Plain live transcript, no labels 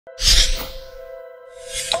So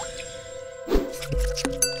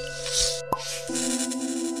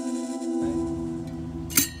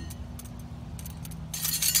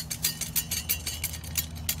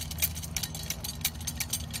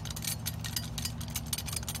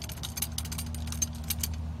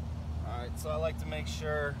I like to make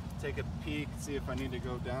sure, take a peek, see if I need to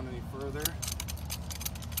go down any further.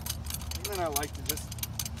 And then I like to just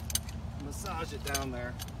massage it down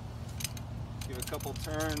there. Give a couple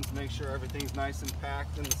turns, make sure everything's nice and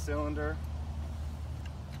packed in the cylinder.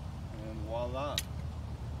 And voila.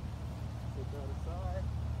 Put that aside.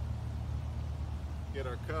 Get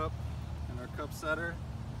our cup and our cup setter.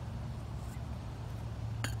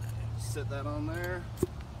 Sit that on there,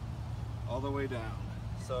 all the way down.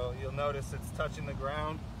 So you'll notice it's touching the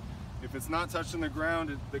ground. If it's not touching the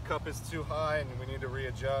ground, the cup is too high and we need to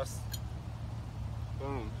readjust.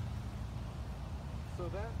 Boom. So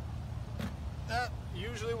that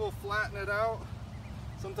usually will flatten it out.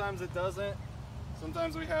 Sometimes it doesn't.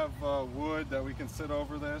 Sometimes we have wood that we can sit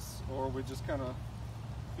over this, or we just kind of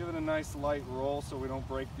give it a nice light roll so we don't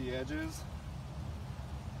break the edges.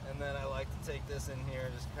 And then I like to take this in here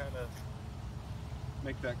and just kind of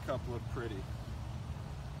make that cup look pretty.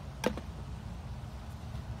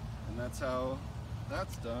 And that's how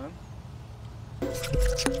that's done.